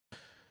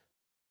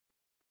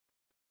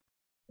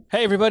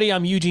Hey everybody,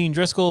 I'm Eugene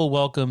Driscoll.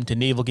 Welcome to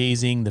Navel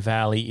Gazing, the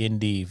Valley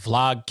Indy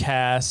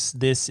Vlogcast.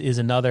 This is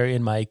another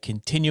in my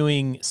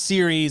continuing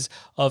series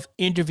of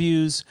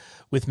interviews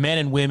with men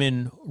and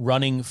women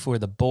running for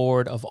the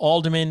Board of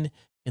Aldermen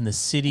in the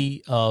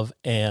city of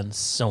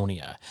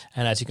Ansonia.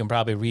 And as you can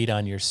probably read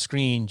on your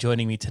screen,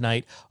 joining me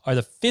tonight are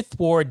the 5th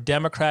Ward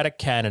Democratic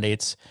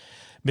candidates,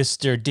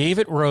 Mr.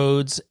 David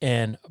Rhodes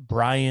and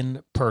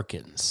Brian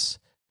Perkins.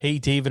 Hey,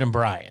 David and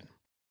Brian.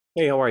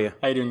 Hey, how are you?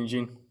 How you doing,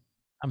 Eugene?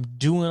 I'm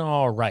doing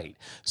all right.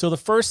 So the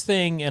first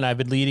thing, and I've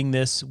been leading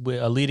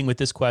with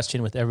this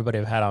question with everybody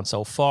I've had on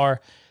so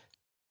far.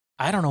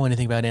 I don't know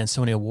anything about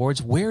Ansonia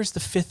wards. Where's the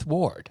 5th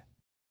Ward?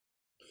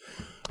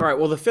 All right,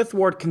 well, the 5th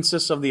Ward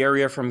consists of the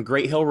area from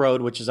Great Hill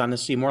Road, which is on the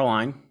Seymour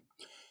line,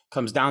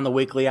 comes down the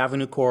Wakely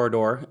Avenue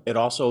corridor. It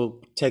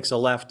also takes a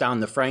left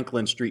down the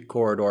Franklin Street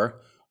corridor,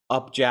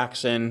 up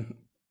Jackson,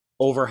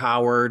 over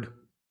Howard,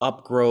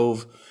 up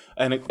Grove,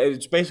 and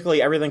it's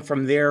basically everything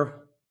from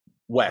there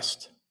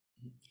west.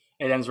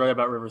 It ends right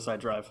about Riverside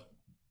Drive,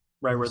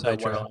 right where the Riverside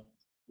Drive. water line.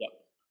 Yep.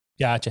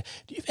 Gotcha.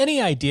 Do you have any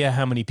idea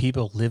how many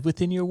people live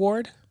within your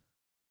ward?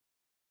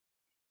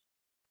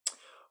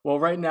 Well,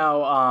 right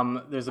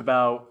now, there's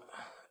about,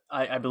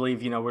 I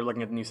believe, we're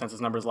looking at the new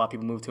census numbers. A lot of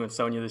people moved to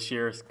Ansonia this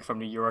year from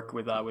New York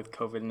with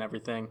COVID and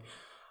everything.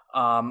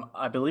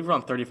 I believe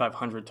around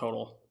 3,500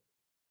 total.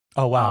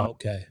 Oh, wow.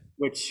 Okay.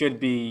 Which should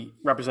be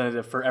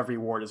representative for every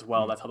ward as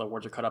well. That's how the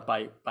wards are cut up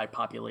by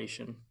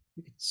population.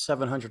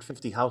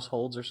 750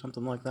 households or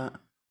something like that.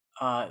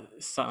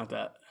 Something like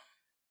that.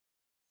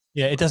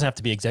 Yeah, it doesn't have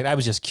to be exact. I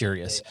was just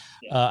curious.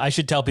 Yeah. I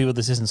should tell people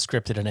this isn't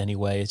scripted in any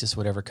way. It's just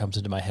whatever comes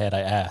into my head,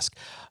 I ask.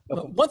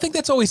 One thing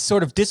that's always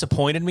sort of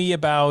disappointed me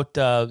about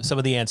some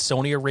of the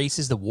Ansonia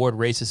races, the ward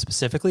races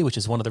specifically, which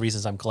is one of the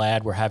reasons I'm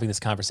glad we're having this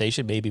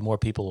conversation, maybe more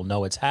people will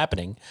know it's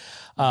happening,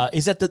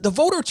 is that the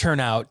voter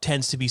turnout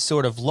tends to be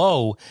sort of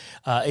low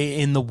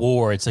in the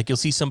wards. Like you'll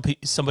see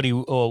somebody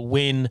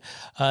win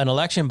an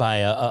election by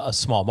a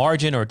small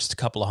margin or just a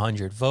couple of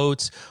hundred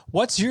votes.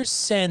 What's your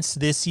sense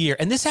this year?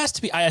 And this has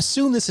to be, I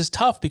assume this is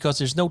tough because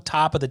there's no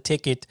top of the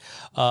ticket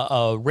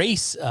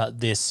race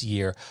this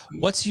year.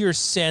 What's your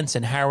sense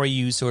and how are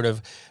you sort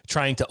of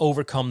trying to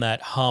overcome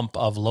that hump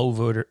of low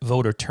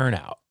voter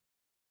turnout?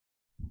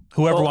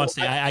 Whoever wants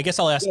to, I guess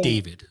I'll ask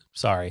David.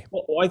 Sorry.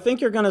 Well, I think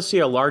you're going to see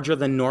a larger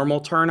than normal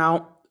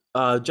turnout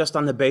just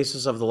on the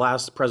basis of the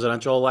last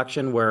presidential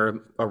election where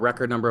a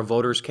record number of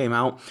voters came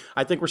out.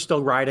 I think we're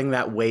still riding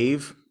that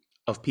wave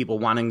of people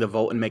wanting to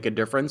vote and make a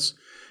difference.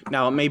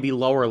 Now, it may be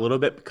lower a little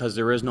bit because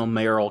there is no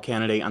mayoral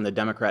candidate on the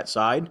Democrat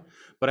side,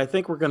 but I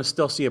think we're going to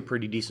still see a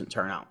pretty decent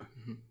turnout.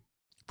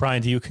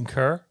 Brian, do you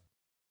concur?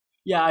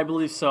 Yeah, I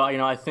believe so.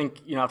 I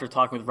think, after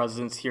talking with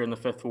residents here in the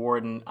 5th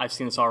Ward, and I've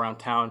seen this all around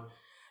town,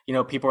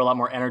 people are a lot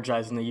more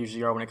energized than they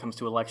usually are when it comes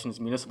to elections,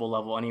 municipal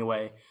level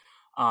anyway,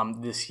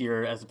 this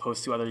year as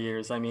opposed to other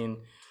years. I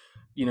mean,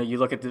 you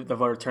look at the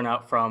voter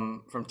turnout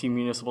from 2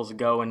 municipals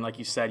ago, and like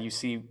you said, you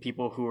see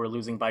people who are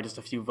losing by just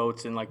a few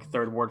votes in like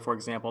 3rd Ward, for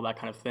example, that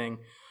kind of thing.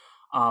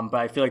 But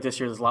I feel like this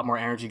year there's a lot more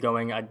energy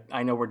going.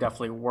 I know we're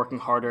definitely working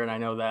harder, and I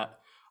know that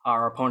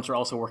our opponents are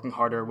also working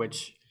harder,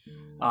 which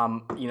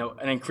an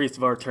increased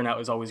voter turnout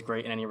is always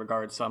great in any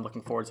regard. So I'm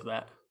looking forward to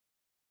that.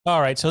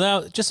 All right. So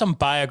now just some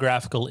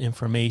biographical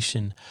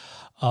information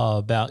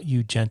about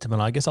you gentlemen.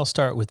 I guess I'll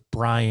start with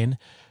Brian.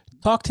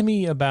 Talk to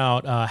me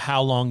about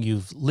how long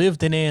you've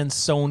lived in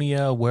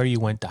Ansonia, where you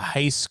went to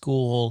high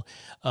school,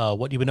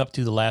 what you've been up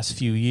to the last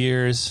few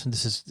years.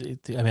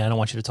 I don't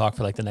want you to talk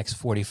for like the next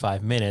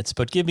 45 minutes,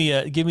 but give me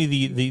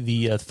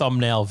the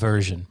thumbnail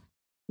version.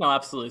 No,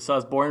 absolutely. So I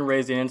was born and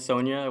raised in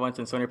Ansonia. I went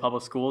to Ansonia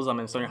Public Schools. I'm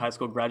an Ansonia High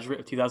School graduate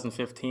of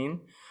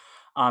 2015.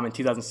 In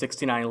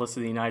 2016, I enlisted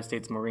in the United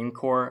States Marine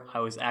Corps.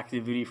 I was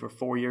active duty for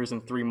 4 years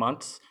and 3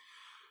 months.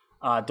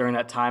 During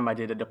that time, I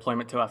did a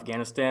deployment to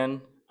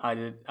Afghanistan.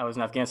 I was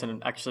in Afghanistan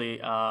actually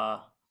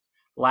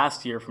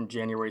last year from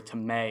January to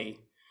May.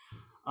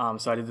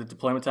 So I did the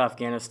deployment to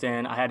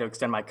Afghanistan. I had to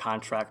extend my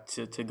contract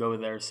to go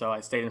there. So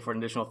I stayed in for an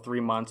additional 3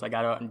 months. I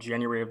got out in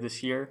January of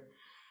this year.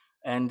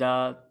 And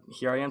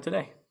here I am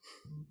today.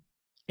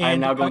 I'm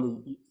now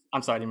going to,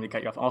 I'm sorry, I didn't mean to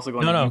cut you off. I'm also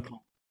going to UConn.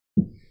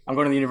 I'm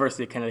going to the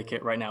University of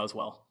Connecticut right now as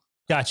well.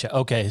 Gotcha.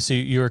 Okay. So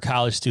you're a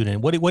college student.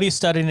 What are you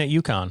studying at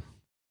UConn?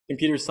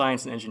 Computer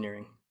science and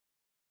engineering.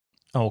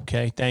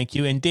 Okay. Thank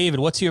you. And David,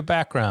 what's your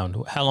background?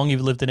 How long have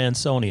you lived in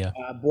Ansonia?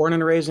 Born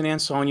and raised in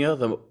Ansonia.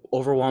 The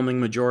overwhelming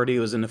majority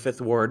was in the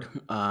 5th Ward.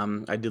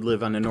 I did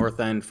live on the North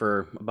End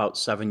for about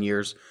 7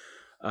 years.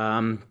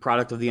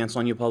 Product of the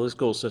Ansonia Public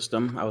School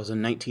System. I was a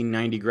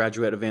 1990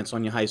 graduate of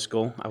Ansonia High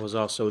School. I was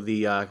also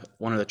the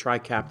one of the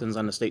tri-captains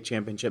on the state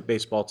championship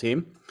baseball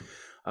team.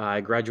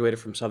 I graduated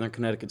from Southern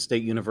Connecticut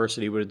State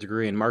University with a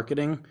degree in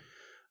marketing.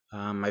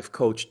 I've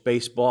coached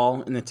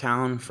baseball in the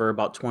town for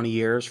about 20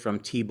 years, from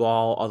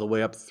T-ball all the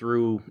way up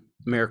through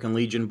American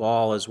Legion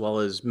ball, as well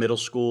as middle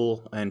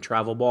school and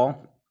travel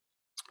ball.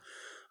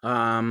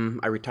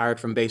 I retired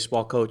from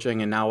baseball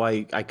coaching, and now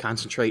I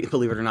concentrate,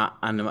 believe it or not,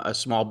 on a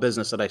small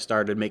business that I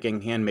started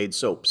making handmade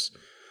soaps.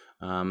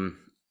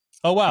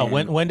 Oh wow,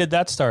 And when did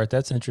that start?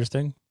 That's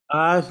interesting.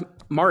 uh,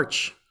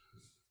 March.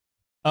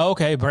 Oh,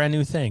 okay, brand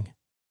new thing.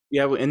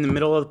 Yeah, in the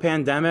middle of the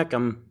pandemic,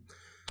 I'm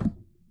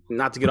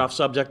not to get off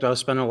subject. I was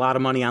spending a lot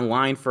of money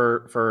online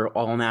for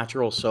all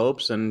natural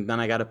soaps, and then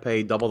I got to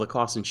pay double the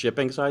cost in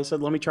shipping. So I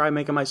said, let me try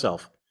making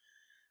myself.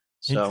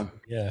 So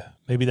Yeah,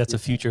 maybe that's a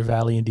future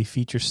Valley Indie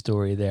feature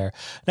story there.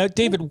 Now,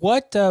 David,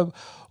 what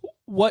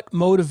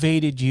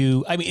motivated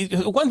you? I mean,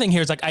 one thing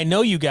here is like I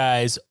know you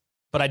guys,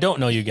 but I don't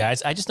know you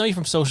guys. I just know you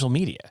from social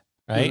media,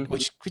 right? mhm.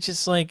 Which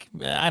is like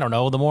I don't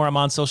know. The more I'm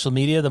on social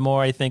media, the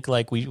more I think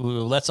like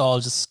let's all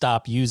just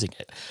stop using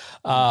it.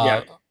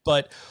 Yeah,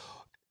 But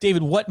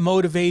David, what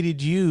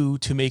motivated you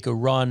to make a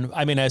run?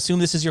 I mean, I assume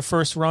this is your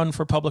first run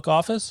for public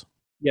office.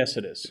 yes,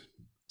 it is.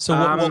 So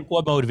Um,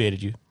 what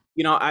motivated you?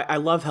 I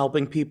love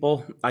helping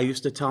people. I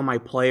used to tell my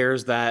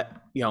players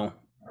that,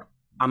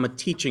 I'm a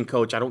teaching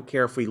coach. I don't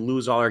care if we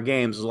lose all our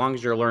games, as long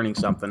as you're learning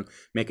something,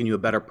 making you a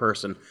better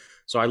person.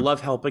 So I love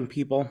helping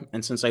people.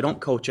 And since I don't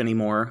coach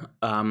anymore,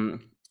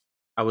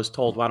 I was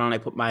told, why don't I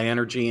put my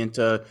energy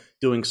into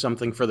doing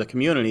something for the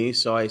community?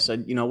 So I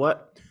said, you know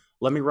what?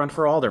 Let me run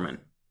for alderman.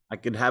 I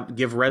could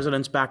give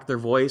residents back their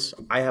voice.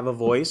 I have a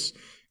voice,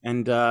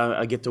 and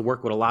I get to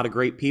work with a lot of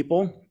great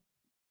people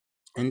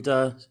and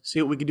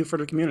see what we can do for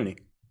the community.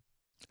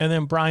 And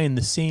then, Brian,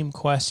 the same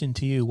question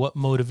to you. What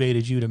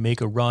motivated you to make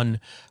a run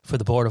for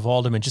the Board of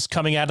Aldermen just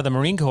coming out of the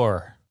Marine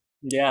Corps?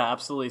 Yeah,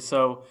 absolutely.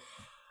 So,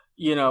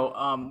 when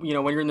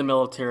you're in the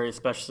military,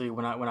 especially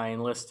when I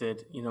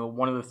enlisted,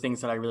 one of the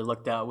things that I really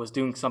looked at was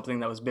doing something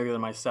that was bigger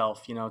than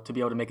myself. To be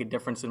able to make a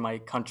difference in my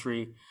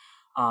country,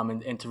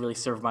 and to really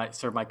serve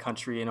my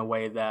country in a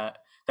way that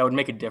would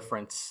make a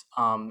difference.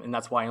 And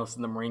that's why I enlisted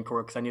in the Marine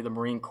Corps, because I knew the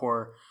Marine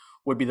Corps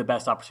would be the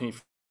best opportunity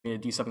for me to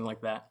do something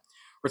like that.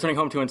 Returning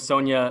home to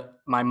Ansonia,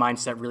 my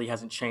mindset really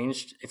hasn't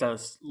changed. It's at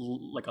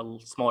like a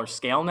smaller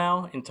scale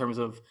now in terms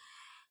of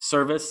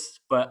service,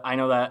 but I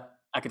know that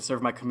I could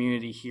serve my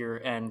community here,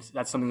 and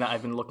that's something that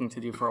I've been looking to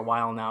do for a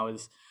while now.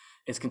 Is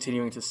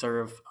continuing to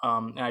serve,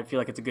 and I feel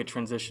like it's a good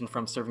transition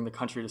from serving the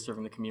country to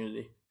serving the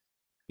community.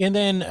 And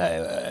then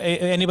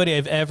anybody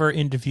I've ever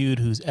interviewed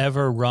who's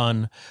ever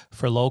run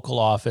for local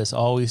office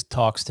always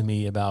talks to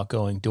me about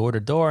going door to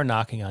door,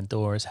 knocking on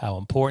doors, how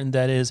important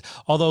that is.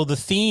 Although the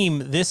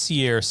theme this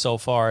year so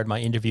far in my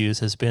interviews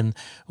has been,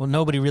 well,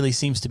 nobody really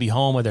seems to be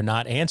home or they're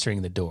not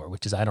answering the door,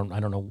 which is I don't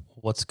know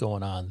what's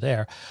going on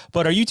there.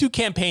 But are you two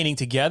campaigning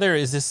together?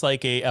 Is this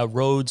like a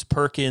Rhodes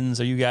Perkins?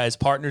 Are you guys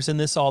partners in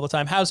this all the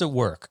time? How's it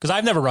work? Because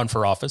I've never run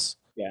for office.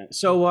 Yeah.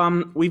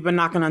 So we've been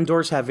knocking on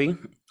doors heavy.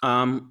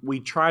 We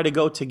try to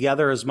go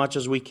together as much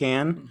as we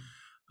can.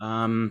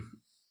 Um,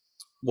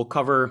 we'll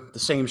cover the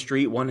same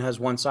street. One has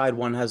one side,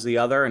 one has the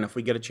other. And if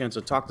we get a chance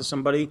to talk to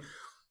somebody,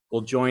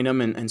 we'll join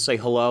them and say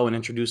hello and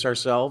introduce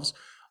ourselves.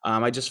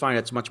 I just find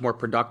it's much more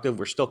productive.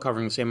 We're still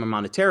covering the same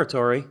amount of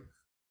territory,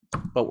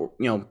 but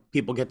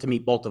people get to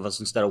meet both of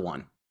us instead of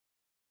one.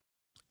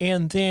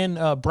 And then,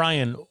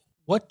 Brian,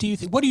 what do you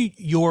think? What are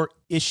your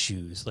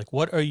issues? Like,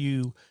 what are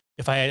you?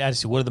 If I had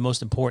asked you, what are the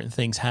most important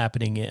things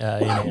happening in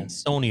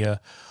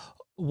Ansonia?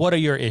 What are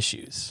your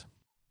issues?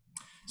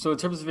 So in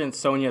terms of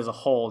Ansonia as a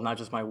whole, not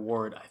just my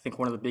ward, I think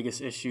one of the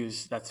biggest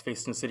issues that's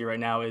facing the city right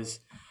now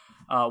is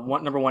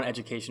number one,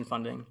 education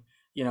funding.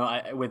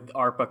 With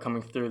ARPA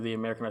coming through the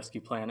American Rescue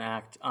Plan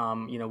Act,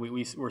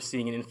 we're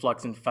seeing an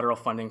influx in federal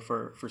funding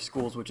for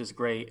schools, which is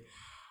great.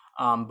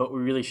 But we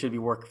really should be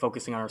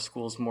focusing on our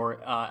schools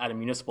more at a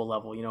municipal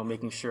level,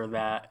 making sure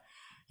that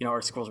our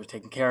schools are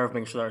taken care of,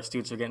 making sure that our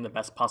students are getting the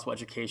best possible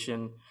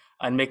education,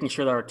 and making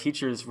sure that our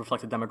teachers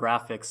reflect the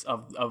demographics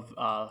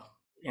of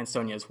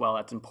Ansonia as well.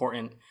 That's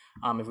important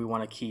if we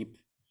want to keep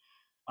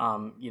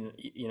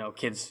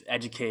kids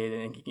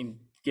educated and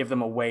give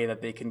them a way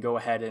that they can go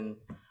ahead and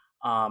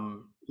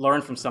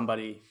learn from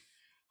somebody.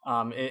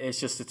 It's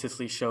just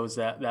statistically shows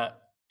that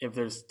if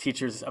there's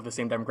teachers of the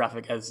same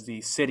demographic as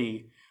the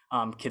city,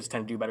 kids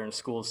tend to do better in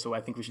schools. So I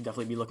think we should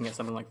definitely be looking at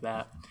something like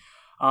that.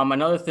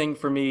 Another thing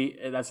for me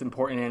that's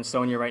important in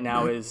Ansonia right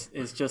now is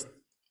just,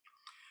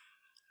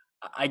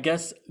 I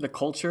guess, the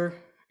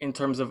culture in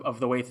terms of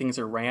the way things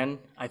are ran.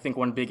 I think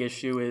one big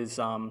issue is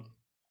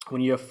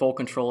when you have full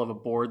control of a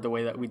board the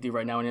way that we do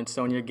right now in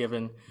Ansonia,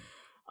 given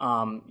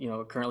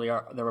currently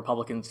the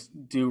Republicans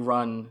do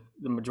run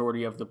the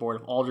majority of the Board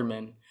of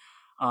Aldermen.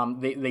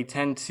 They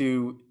tend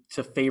to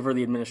favor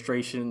the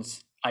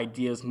administration's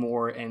ideas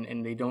more,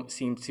 and they don't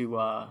seem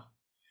to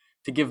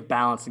give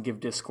balance and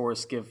give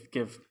discourse,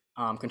 give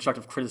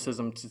constructive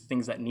criticism to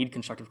things that need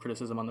constructive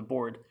criticism on the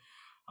board,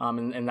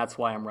 and that's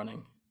why I'm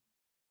running.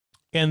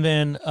 And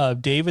then,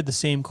 David, the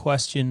same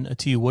question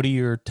to you. What are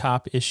your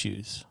top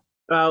issues?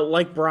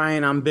 Like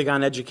Brian, I'm big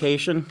on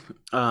education.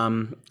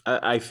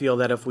 I feel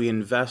that if we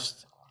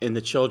invest in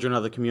the children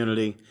of the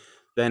community,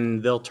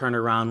 then they'll turn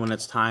around when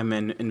it's time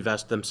and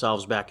invest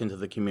themselves back into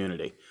the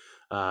community.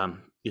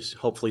 You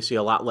hopefully see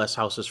a lot less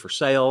houses for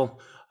sale,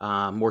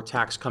 more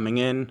tax coming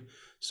in.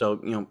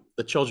 So,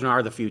 the children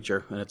are the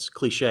future, and it's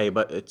cliche,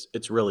 but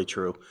it's really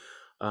true.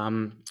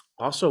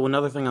 Also,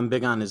 another thing I'm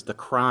big on is the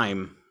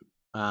crime.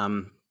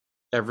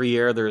 Every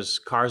year there's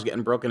cars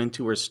getting broken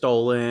into or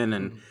stolen.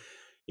 And,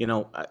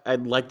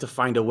 I'd like to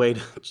find a way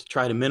to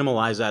try to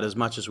minimize that as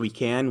much as we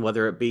can,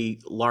 whether it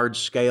be large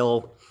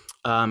scale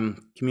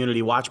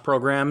community watch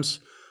programs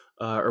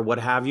or what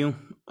have you.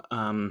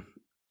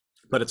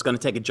 But it's going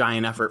to take a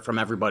giant effort from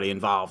everybody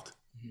involved.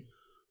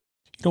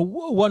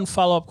 One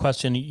follow-up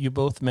question. You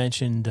both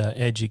mentioned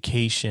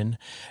education,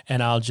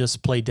 and I'll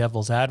just play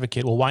devil's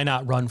advocate. Well, why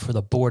not run for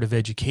the Board of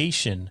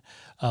Education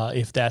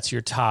if that's your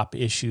top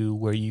issue,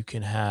 where you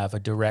can have a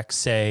direct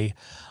say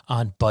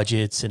on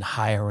budgets and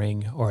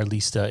hiring, or at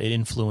least an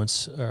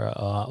influence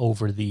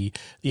over the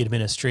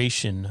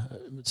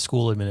administration,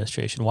 school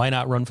administration? Why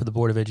not run for the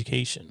Board of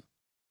Education?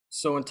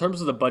 So in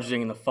terms of the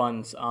budgeting and the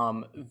funds,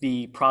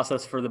 the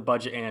process for the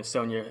budget in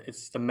Ansonia,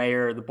 it's the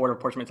mayor, the Board of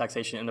Apportionment and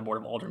Taxation, and the Board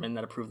of Aldermen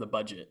that approve the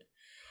budget.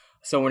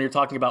 So when you're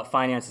talking about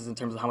finances in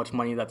terms of how much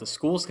money that the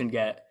schools can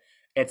get,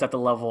 it's at the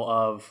level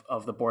of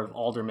the Board of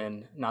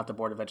Aldermen, not the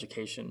Board of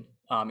Education,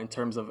 in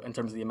terms of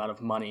the amount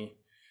of money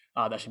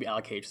that should be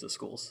allocated to the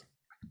schools.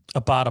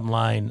 A bottom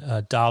line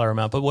dollar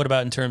amount. But what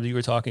about in terms, you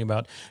were talking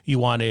about, you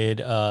wanted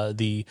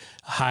the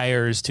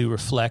hires to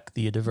reflect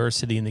the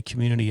diversity in the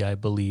community, I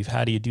believe.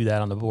 How do you do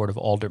that on the Board of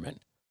Aldermen?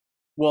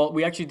 Well,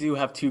 we actually do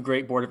have two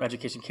great Board of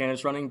Education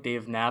candidates running,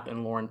 Dave Knapp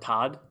and Lauren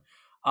Todd.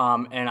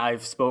 And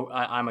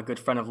I'm a good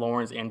friend of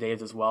Lauren's and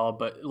Dave's as well.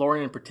 But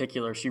Lauren in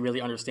particular, she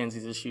really understands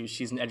these issues.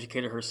 She's an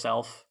educator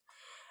herself.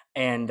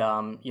 And,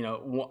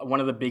 one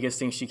of the biggest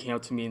things she came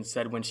up to me and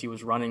said when she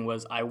was running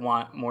was, I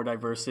want more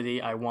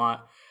diversity. I want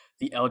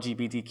the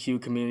LGBTQ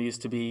communities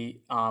to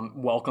be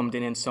welcomed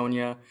in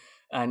Ansonia.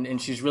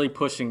 And she's really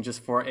pushing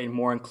just for a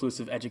more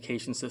inclusive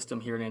education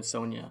system here in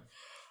Ansonia.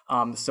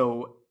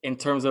 So in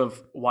terms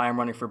of why I'm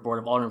running for Board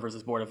of Aldermen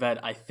versus Board of Ed,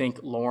 I think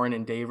Lauren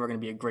and Dave are going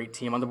to be a great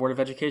team on the Board of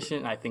Education,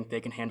 and I think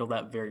they can handle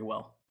that very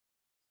well.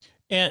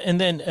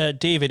 And then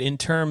David, in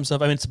terms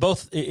of,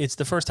 it's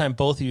the first time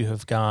both of you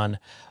have gone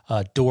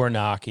door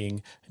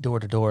knocking, door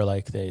to door,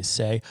 like they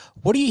say.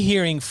 What are you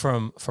hearing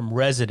from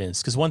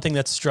residents? Because one thing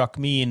that struck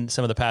me in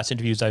some of the past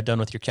interviews I've done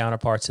with your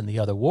counterparts in the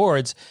other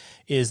wards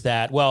is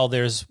that, well,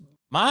 there's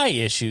my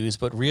issues,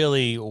 but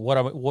really, what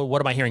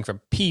am I hearing from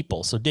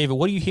people? So David,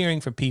 what are you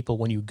hearing from people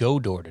when you go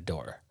door to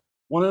door?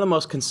 One of the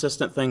most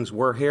consistent things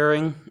we're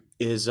hearing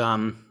is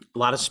a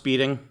lot of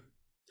speeding.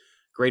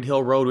 Great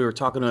Hill Road, we were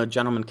talking to a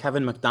gentleman,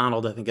 Kevin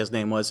McDonald, I think his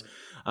name was.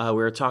 We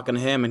were talking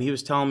to him, and he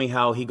was telling me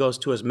how he goes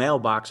to his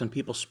mailbox and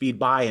people speed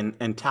by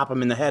and tap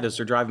him in the head as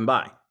they're driving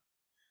by.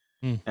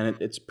 And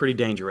it's pretty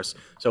dangerous.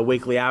 So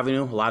Wakely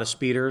Avenue, a lot of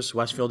speeders,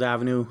 Westfield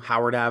Avenue,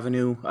 Howard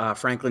Avenue,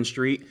 Franklin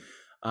Street,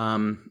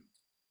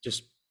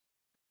 just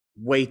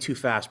way too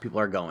fast people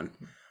are going.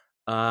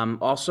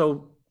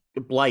 Also,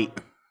 blight,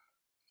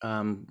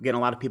 getting a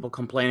lot of people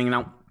complaining.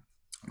 Now,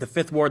 the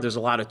Fifth Ward, there's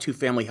a lot of two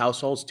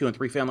and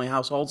three family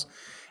households,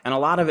 and a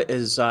lot of it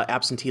is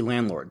absentee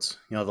landlords.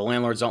 The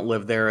landlords don't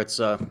live there. It's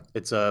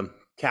a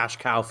cash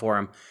cow for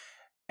them,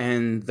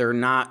 and they're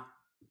not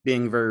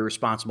being very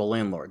responsible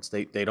landlords.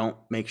 They don't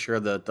make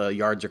sure that the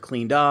yards are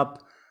cleaned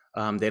up.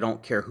 They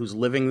don't care who's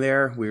living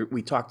there.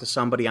 We talked to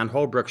somebody on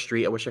Holbrook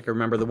Street. I wish I could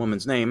remember the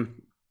woman's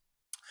name,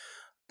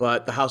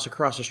 but the house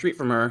across the street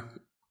from her,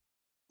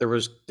 there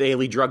was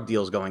daily drug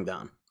deals going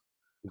down,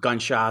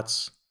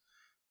 gunshots.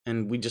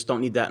 And we just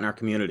don't need that in our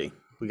community.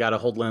 We got to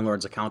hold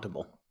landlords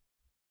accountable.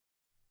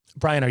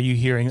 Brian, are you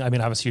hearing,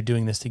 obviously you're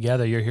doing this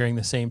together, you're hearing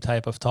the same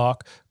type of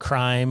talk,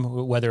 crime,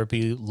 whether it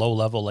be low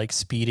level like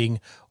speeding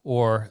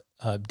or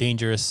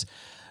dangerous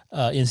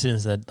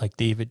incidents that like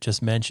David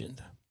just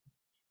mentioned?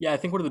 Yeah, I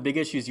think one of the big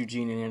issues,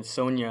 Eugene, in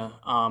Ansonia,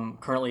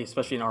 currently,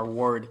 especially in our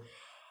ward,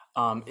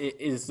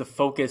 is the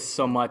focus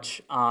so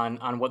much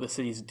on what the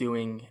city's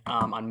doing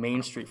on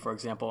Main Street, for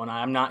example. And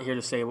I'm not here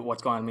to say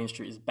what's going on Main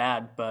Street is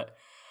bad, but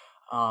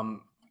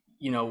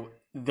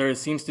there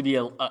seems to be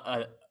a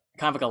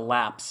kind of like a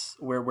lapse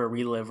where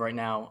we live right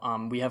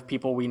now. We have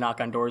people, we knock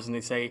on doors and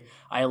they say,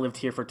 I lived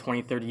here for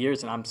 20, 30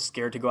 years and I'm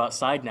scared to go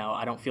outside now.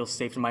 I don't feel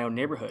safe in my own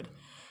neighborhood.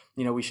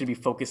 We should be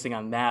focusing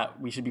on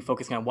that. We should be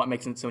focusing on what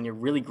makes Ansonia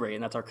really great,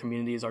 and that's our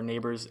communities, our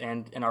neighbors,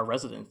 and our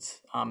residents.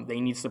 They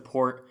need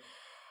support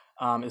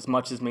as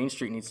much as Main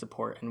Street needs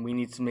support, and we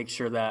need to make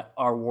sure that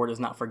our ward is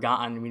not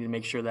forgotten. We need to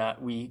make sure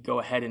that we go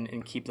ahead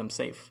and keep them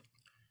safe.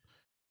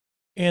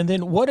 And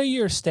then what are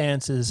your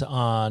stances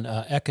on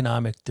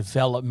economic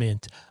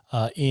development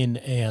in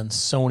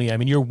Ansonia?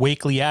 You're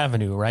Wakely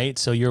Avenue, right?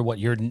 So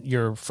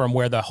you're from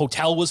where the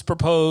hotel was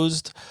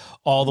proposed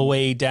all the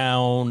way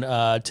down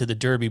to the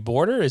Derby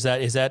border. Does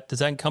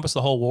that encompass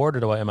the whole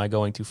ward, or am I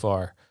going too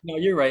far? No,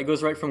 you're right. It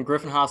goes right from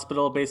Griffin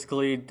Hospital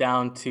basically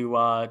down to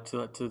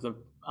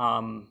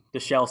the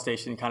Shell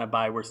station, kind of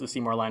by where the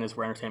Seymour line is,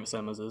 where Entertainment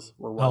Cinemas is.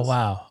 Or was. Oh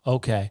wow.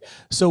 Okay.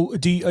 So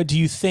do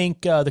you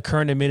think the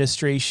current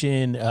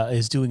administration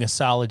is doing a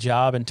solid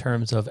job in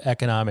terms of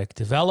economic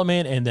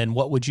development? And then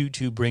what would you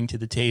two bring to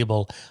the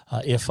table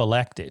if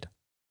elected?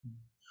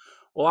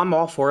 Well, I'm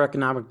all for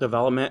economic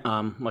development.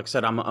 Like I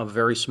said, I'm a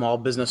very small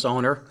business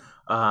owner,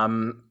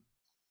 and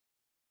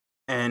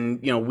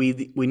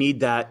we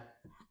need that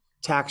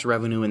tax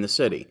revenue in the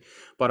city.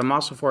 but I'm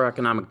also for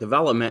economic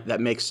development that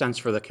makes sense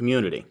for the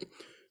community.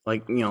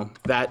 Like,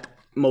 that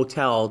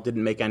motel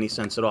didn't make any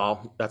sense at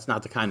all. That's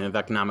not the kind of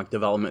economic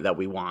development that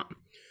we want.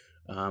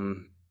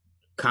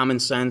 Common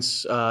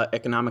sense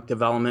economic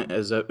development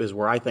is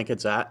where I think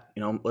it's at.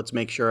 Let's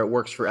make sure it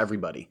works for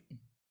everybody.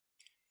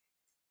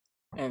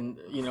 And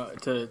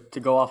to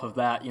go off of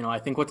that, I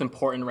think what's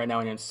important right now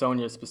in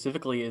Ansonia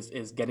specifically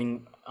is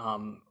getting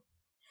to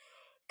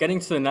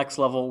the next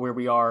level where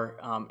we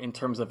are in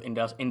terms of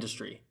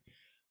industry.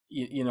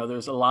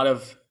 There's a lot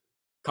of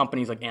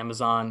companies like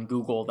Amazon,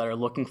 Google that are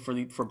looking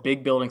for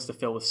big buildings to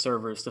fill with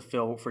servers, to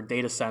fill for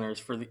data centers,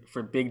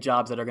 for big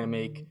jobs that are going to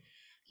make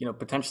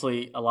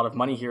potentially a lot of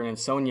money here in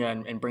Ansonia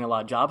and bring a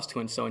lot of jobs to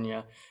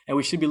Ansonia. And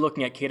we should be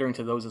looking at catering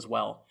to those as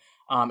well.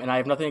 And I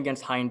have nothing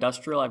against high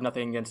industrial. I have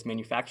nothing against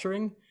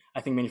manufacturing.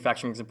 I think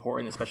manufacturing is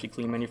important, especially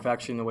clean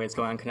manufacturing, the way it's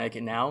going on in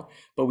Connecticut now.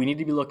 But we need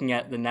to be looking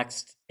at the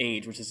next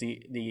age, which is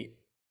the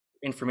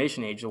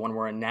information age, the one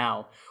we're in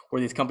now,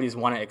 where these companies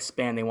want to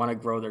expand. They want to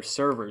grow their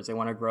servers. They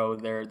want to grow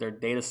their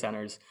data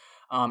centers.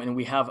 And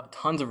we have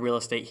tons of real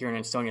estate here in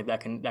Ansonia that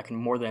can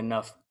more than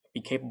enough be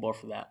capable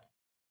for that.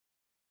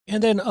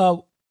 And then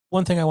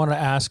one thing I want to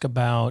ask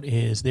about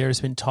is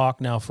there's been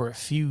talk now for a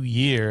few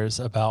years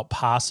about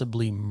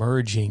possibly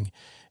merging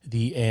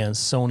the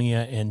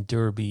Ansonia and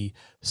Derby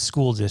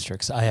school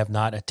districts. I have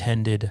not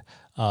attended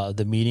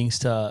the meetings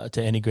to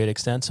any great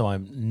extent, so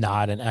I'm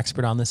not an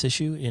expert on this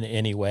issue in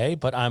any way,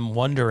 but I'm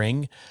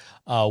wondering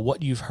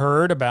what you've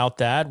heard about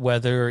that,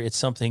 whether it's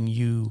something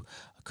you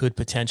could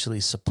potentially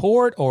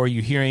support, or are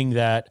you hearing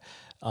that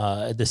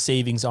the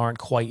savings aren't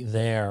quite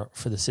there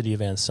for the city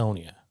of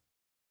Ansonia?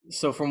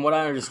 So from what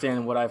I understand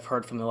and what I've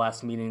heard from the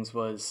last meetings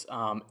was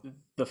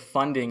the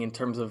funding in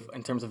terms of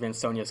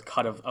Ansonia's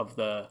cut of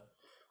the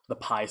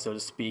pie, so to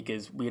speak,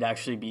 is we'd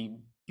actually be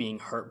being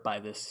hurt by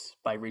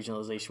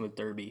regionalization with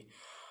Derby.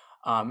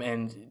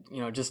 And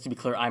just to be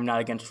clear, I'm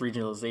not against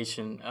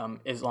regionalization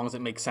as long as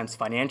it makes sense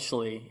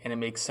financially and it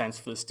makes sense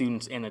for the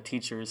students and the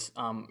teachers.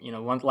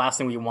 One last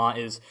thing we want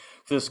is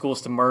for the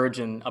schools to merge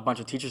and a bunch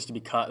of teachers to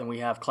be cut, and we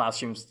have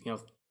classrooms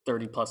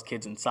 30 plus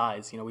kids in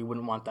size. We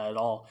wouldn't want that at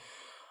all.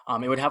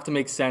 It would have to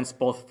make sense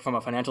both from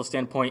a financial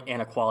standpoint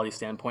and a quality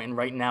standpoint. And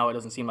right now, it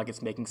doesn't seem like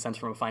it's making sense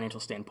from a financial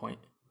standpoint.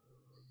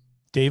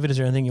 David, is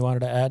there anything you wanted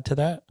to add to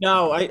that?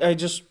 No, I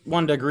just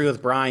wanted to agree with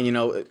Brian.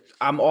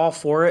 I'm all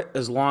for it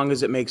as long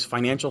as it makes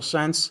financial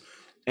sense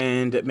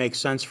and it makes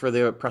sense for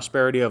the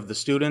prosperity of the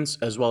students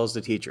as well as the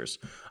teachers.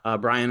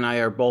 Brian and I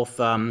are both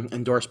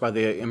endorsed by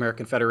the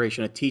American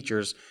Federation of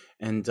Teachers.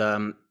 And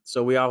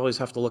so we always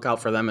have to look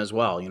out for them as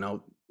well.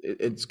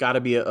 It's got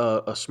to be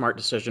a smart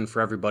decision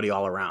for everybody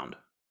all around.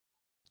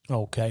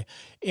 Okay.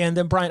 And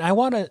then Brian, I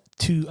wanted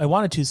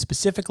to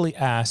specifically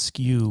ask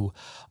you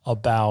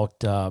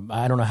about,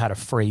 I don't know how to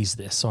phrase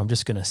this, so I'm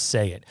just going to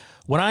say it.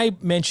 When I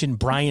mentioned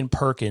Brian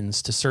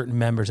Perkins to certain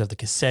members of the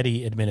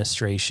Cassetti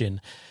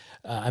administration,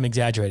 I'm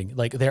exaggerating,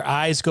 like their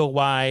eyes go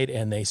wide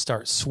and they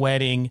start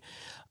sweating.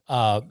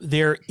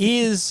 There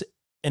is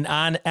an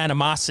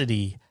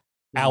animosity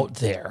out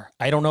there.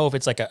 I don't know if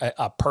it's like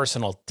a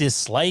personal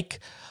dislike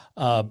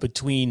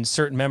between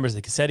certain members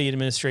of the Cassetti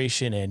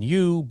administration and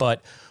you,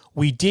 but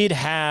we did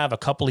have a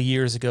couple of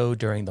years ago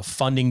during the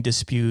funding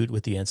dispute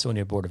with the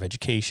Ansonia Board of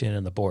Education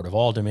and the Board of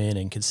Aldermen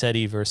and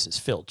Cassetti versus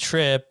Phil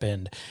Tripp.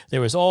 And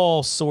there was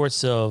all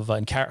sorts of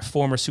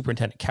former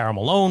Superintendent Carol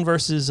Malone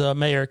versus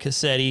Mayor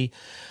Cassetti.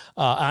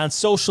 On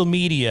social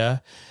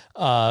media,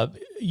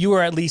 you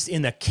were at least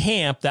in the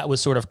camp that was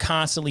sort of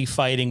constantly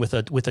fighting with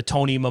a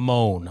Tony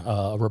Mamone,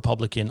 a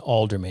Republican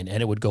alderman,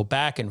 and it would go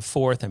back and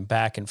forth and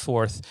back and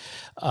forth.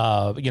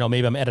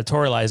 Maybe I'm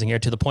editorializing here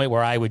to the point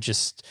where I would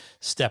just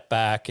step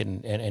back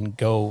and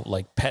go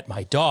like pet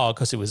my dog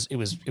because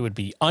it would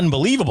be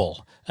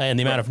unbelievable, and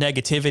the amount of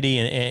negativity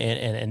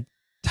and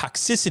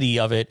toxicity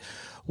of it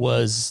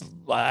was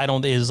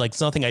like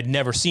something I'd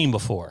never seen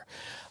before.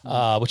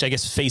 Which I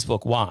guess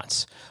Facebook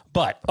wants.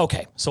 But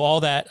okay, so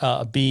all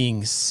that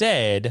being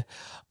said,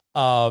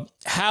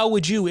 how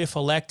would you, if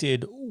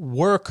elected,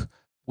 work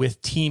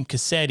with Team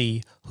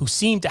Cassetti, who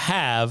seem to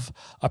have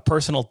a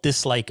personal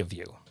dislike of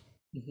you?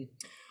 Mm-hmm.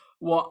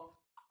 Well,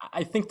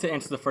 I think to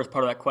answer the first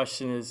part of that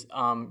question is,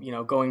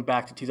 going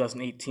back to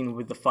 2018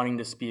 with the funding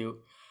dispute,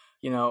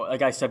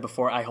 like I said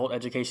before, I hold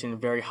education in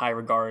very high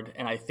regard,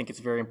 and I think it's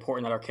very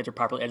important that our kids are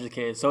properly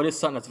educated. So it is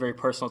something that's very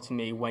personal to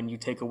me when you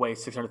take away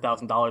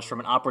 $600,000 from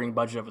an operating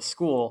budget of a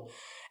school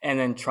and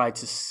then try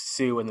to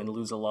sue and then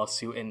lose a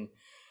lawsuit and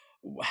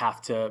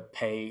have to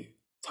pay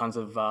tons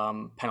of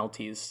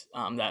penalties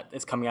that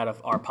is coming out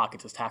of our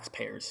pockets as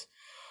taxpayers.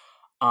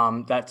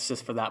 That's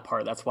just for that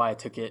part. That's why I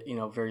took it,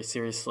 very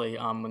seriously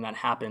when that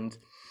happened.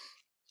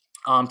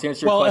 To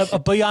answer your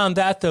question. Beyond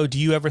that, though, do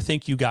you ever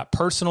think you got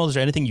personal? Is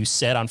there anything you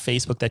said on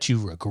Facebook that you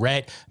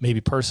regret,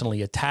 maybe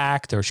personally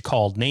attacked or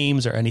called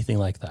names or anything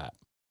like that?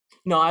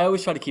 No, I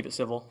always try to keep it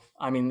civil.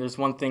 I mean, there's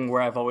one thing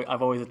where I've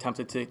always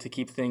attempted to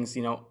keep things,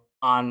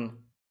 on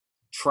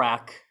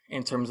track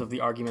in terms of the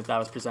argument that I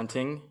was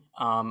presenting.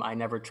 I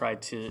never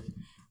tried to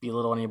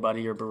belittle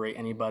anybody or berate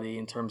anybody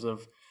in terms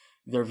of,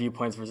 their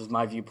viewpoints versus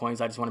my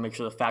viewpoints. I just want to make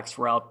sure the facts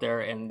were out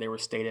there and they were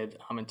stated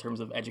in terms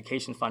of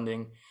education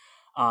funding,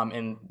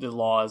 and the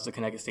laws, the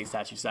Connecticut state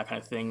statutes, that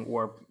kind of thing,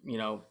 were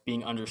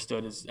being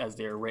understood as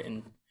they're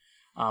written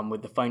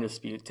with the funding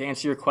dispute. To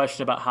answer your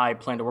question about how I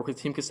plan to work with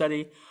Team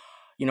Cassetti,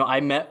 I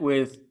met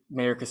with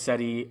Mayor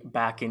Cassetti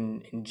back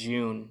in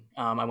June.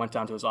 I went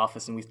down to his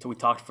office and we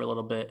talked for a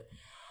little bit.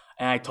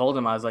 And I told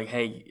him, I was like,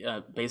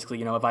 hey,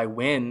 basically, if I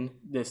win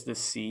this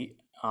seat,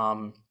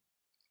 I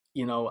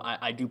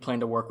do plan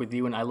to work with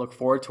you, and I look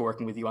forward to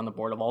working with you on the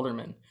Board of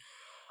Aldermen.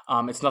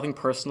 It's nothing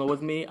personal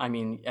with me. I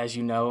mean, as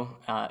you know,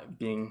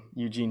 being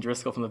Eugene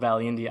Driscoll from the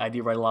Valley Indy, I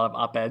do write a lot of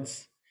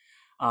op-eds,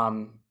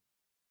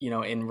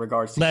 in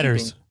regards to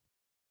letters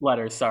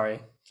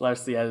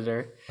to the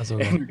editor,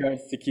 in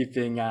regards to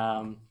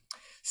keeping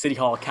City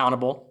Hall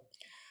accountable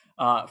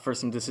for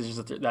some decisions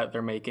that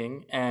they're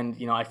making. And,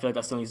 I feel like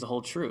that still needs to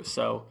hold true.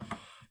 So,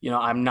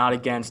 I'm not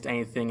against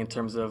anything in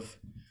terms of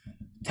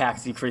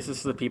tax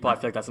decreases for the people. I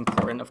feel like that's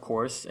important, of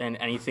course, and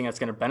anything that's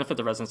going to benefit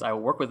the residents, I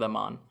will work with them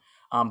on.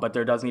 But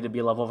there does need to be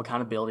a level of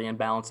accountability and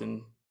balance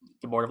in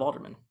the Board of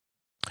Aldermen.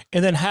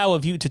 And then how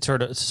have you,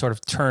 to sort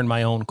of turn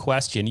my own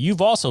question,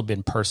 you've also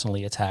been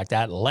personally attacked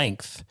at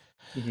length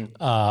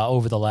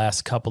over the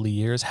last couple of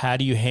years. How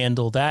do you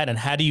handle that? And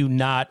how do you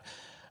not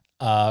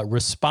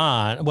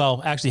respond?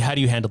 Well, actually, how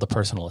do you handle the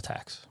personal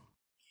attacks?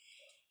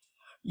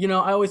 I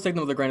always take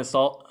them with a grain of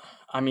salt.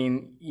 I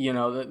mean,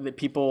 the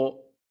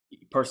people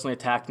personally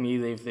attacked me.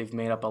 They've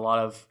made up a lot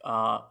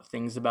of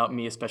things about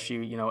me,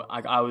 especially,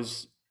 I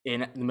was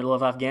in the middle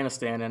of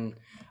Afghanistan and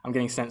I'm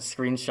getting sent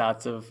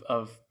screenshots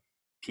of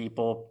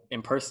people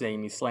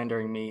impersonating me,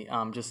 slandering me,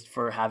 just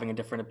for having a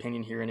different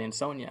opinion here in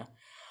Ansonia.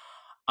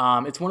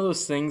 It's one of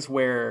those things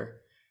where,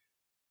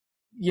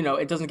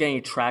 it doesn't get any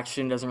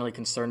traction, doesn't really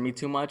concern me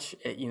too much.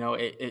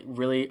 It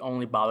really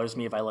only bothers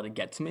me if I let it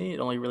get to me.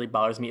 It only really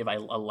bothers me if I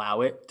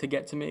allow it to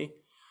get to me,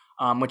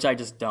 which I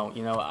just don't.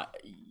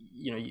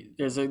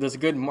 There's a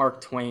good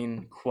Mark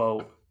Twain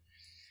quote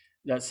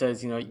that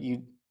says,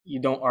 you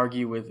don't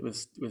argue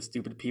with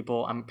stupid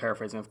people. I'm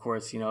paraphrasing, of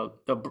course.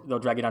 They'll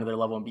drag you down to their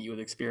level and beat you with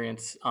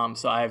experience.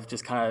 So I've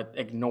just kind of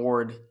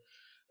ignored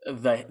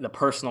the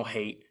personal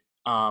hate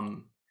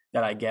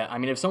that I get. I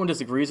mean, if someone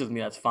disagrees with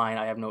me, that's fine.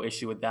 I have no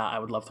issue with that. I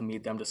would love to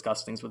meet them,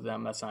 discuss things with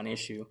them. That's not an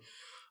issue.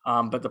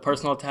 But the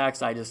personal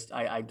attacks,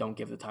 I don't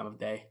give the time of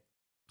day.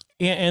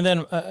 And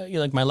then,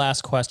 like my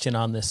last question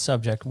on this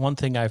subject, one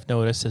thing I've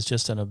noticed as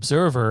just an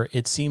observer,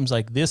 it seems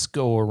like this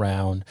go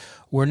around,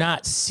 we're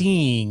not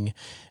seeing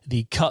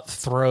the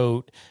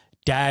cutthroat,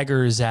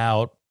 daggers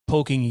out,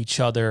 poking each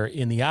other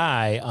in the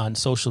eye on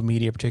social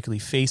media, particularly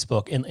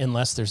Facebook,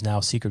 unless there's now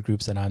secret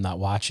groups that I'm not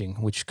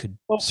watching, which could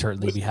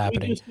certainly be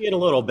happening. We do see it a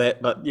little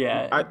bit, but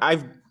yeah,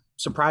 I've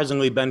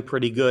surprisingly been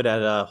pretty good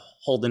at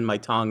holding my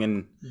tongue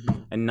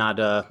and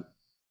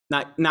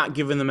not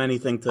giving them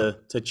anything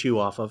to chew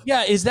off of.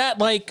 Yeah, is that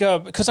like,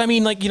 because I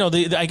mean, like,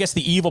 I guess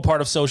the evil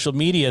part of social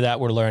media that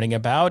we're learning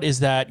about is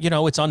that,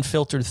 it's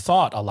unfiltered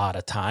thought a lot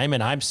of time.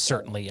 And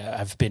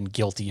I've been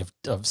guilty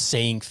of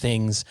saying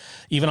things,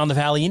 even on the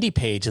Valley Indy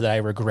page, that I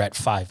regret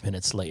 5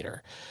 minutes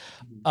later.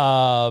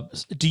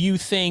 Do you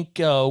think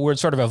we're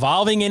sort of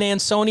evolving in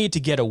Ansonia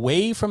to get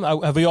away from,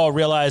 have we all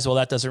realized, well,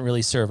 that doesn't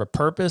really serve a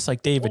purpose?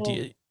 Like, David,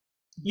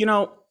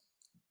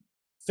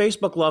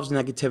 Facebook loves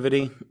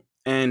negativity.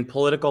 And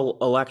political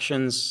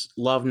elections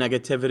love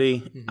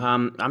negativity.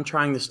 I'm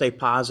trying to stay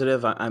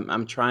positive.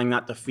 I'm trying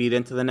not to feed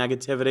into the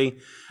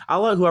negativity.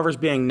 I'll let whoever's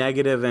being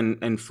negative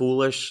and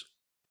foolish,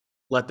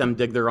 let them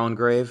dig their own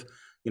grave.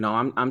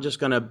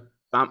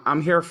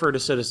 I'm here for the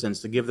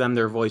citizens to give them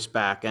their voice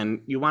back.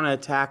 And you want to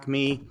attack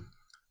me,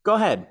 go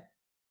ahead.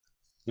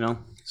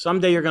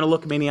 Someday you're going to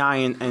look me in the eye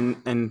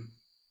and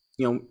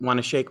want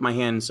to shake my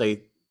hand and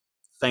say,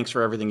 thanks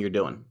for everything you're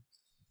doing.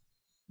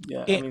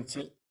 Yeah,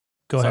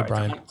 Go ahead,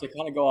 Brian. To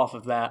kind of go off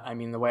of that, I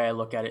mean, the way I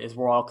look at it is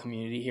we're all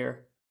community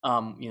here.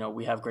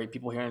 We have great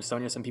people here in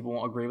Ansonia. Some people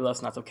won't agree with us,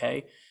 and that's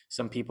okay.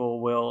 Some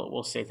people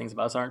will say things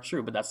about us that aren't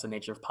true, but that's the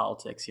nature of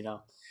politics,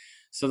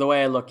 So the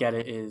way I look at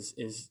it is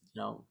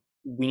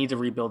we need to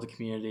rebuild the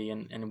community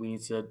and we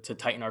need to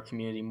tighten our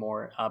community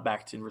more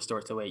back to restore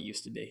it to the way it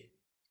used to be.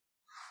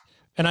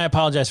 And I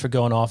apologize for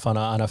going off on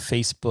a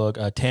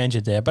Facebook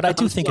tangent there, but I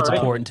do think it's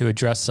important to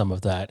address some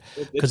of that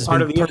because it's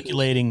been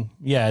percolating.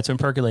 Yeah, it's been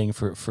percolating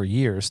for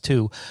years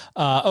too.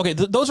 Okay,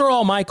 those are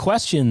all my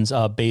questions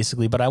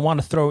basically, but I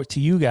want to throw it to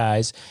you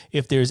guys.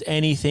 If there's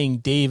anything,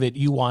 David,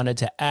 you wanted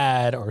to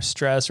add or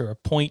stress or a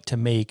point to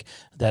make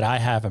that I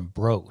haven't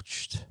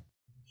broached.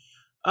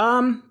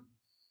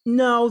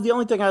 No, the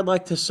only thing I'd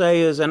like to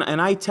say is, and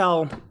I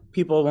tell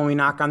people when we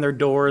knock on their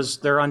doors,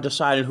 they're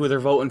undecided who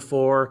they're voting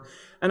for.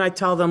 And I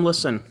tell them,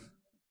 listen,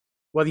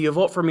 whether you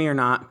vote for me or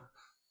not,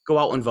 go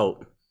out and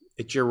vote.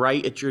 It's your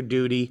right. It's your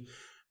duty.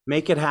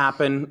 Make it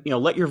happen.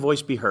 Let your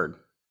voice be heard.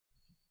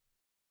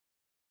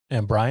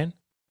 And Brian?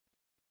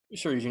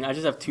 Sure, Eugene. I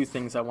just have two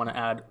things I want to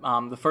add.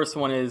 The first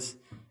one is,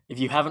 if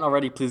you haven't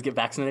already, please get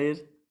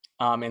vaccinated.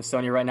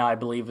 Ansonia right now, I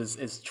believe,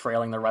 is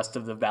trailing the rest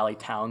of the Valley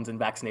towns in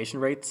vaccination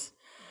rates.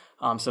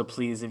 So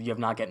please, if you have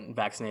not gotten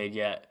vaccinated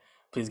yet,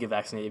 please get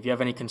vaccinated. If you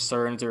have any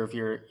concerns, or if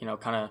you're,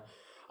 kind of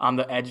on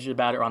the edge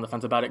about it or on the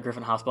fence about it,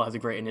 Griffin Hospital has a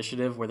great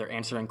initiative where they're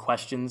answering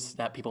questions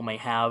that people may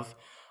have,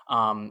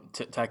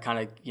 to kind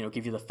of,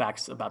 give you the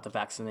facts about the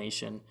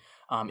vaccination,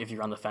 if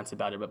you're on the fence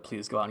about it. But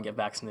please go out and get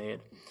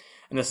vaccinated.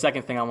 And the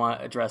second thing I want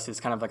to address is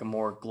kind of like a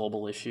more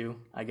global issue,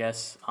 I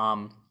guess.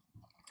 And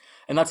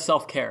that's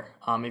self-care.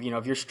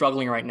 If you're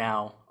struggling right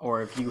now,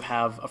 or if you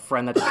have a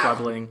friend that's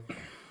struggling,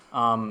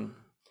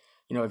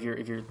 if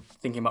you're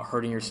thinking about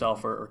hurting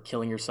yourself or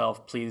killing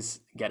yourself, please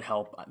get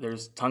help.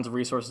 There's tons of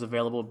resources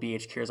available.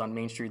 BH Cares on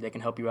Main Street. They can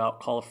help you out.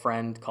 Call a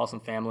friend, call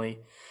some family.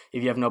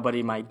 If you have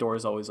nobody, my door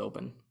is always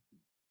open.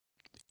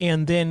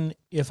 And then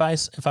if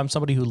I'm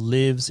somebody who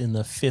lives in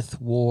the 5th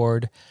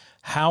Ward,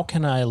 how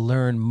can I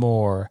learn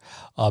more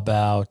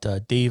about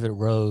David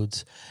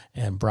Rhodes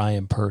and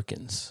Brian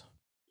Perkins?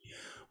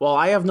 Well,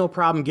 I have no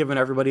problem giving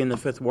everybody in the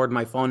 5th Ward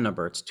my phone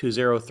number. It's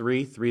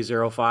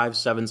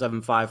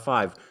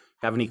 203-305-7755.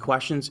 Have any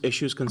questions,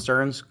 issues,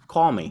 concerns,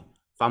 call me.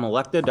 If I'm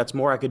elected, that's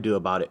more I could do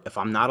about it. If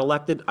I'm not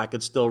elected, I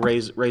could still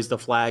raise the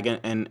flag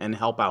and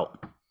help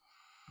out.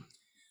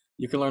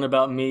 You can learn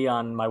about me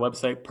on my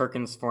website,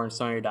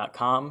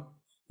 perkinsforansonia.com.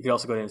 You can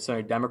also go to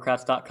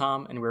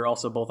AnsoniaDemocrats.com, and we're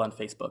also both on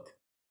Facebook.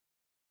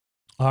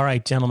 All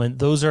right, gentlemen,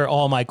 those are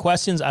all my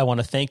questions. I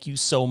want to thank you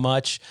so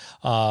much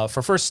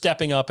for first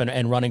stepping up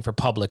and running for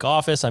public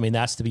office. I mean,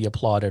 that's to be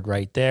applauded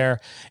right there.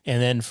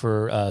 And then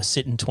for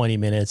sitting 20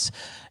 minutes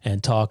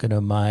and talking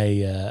to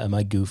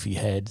my goofy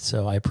head.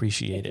 So I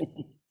appreciate it.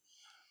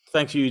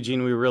 Thanks,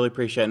 Eugene. We really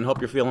appreciate it and hope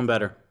you're feeling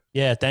better.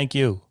 Yeah, thank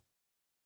you.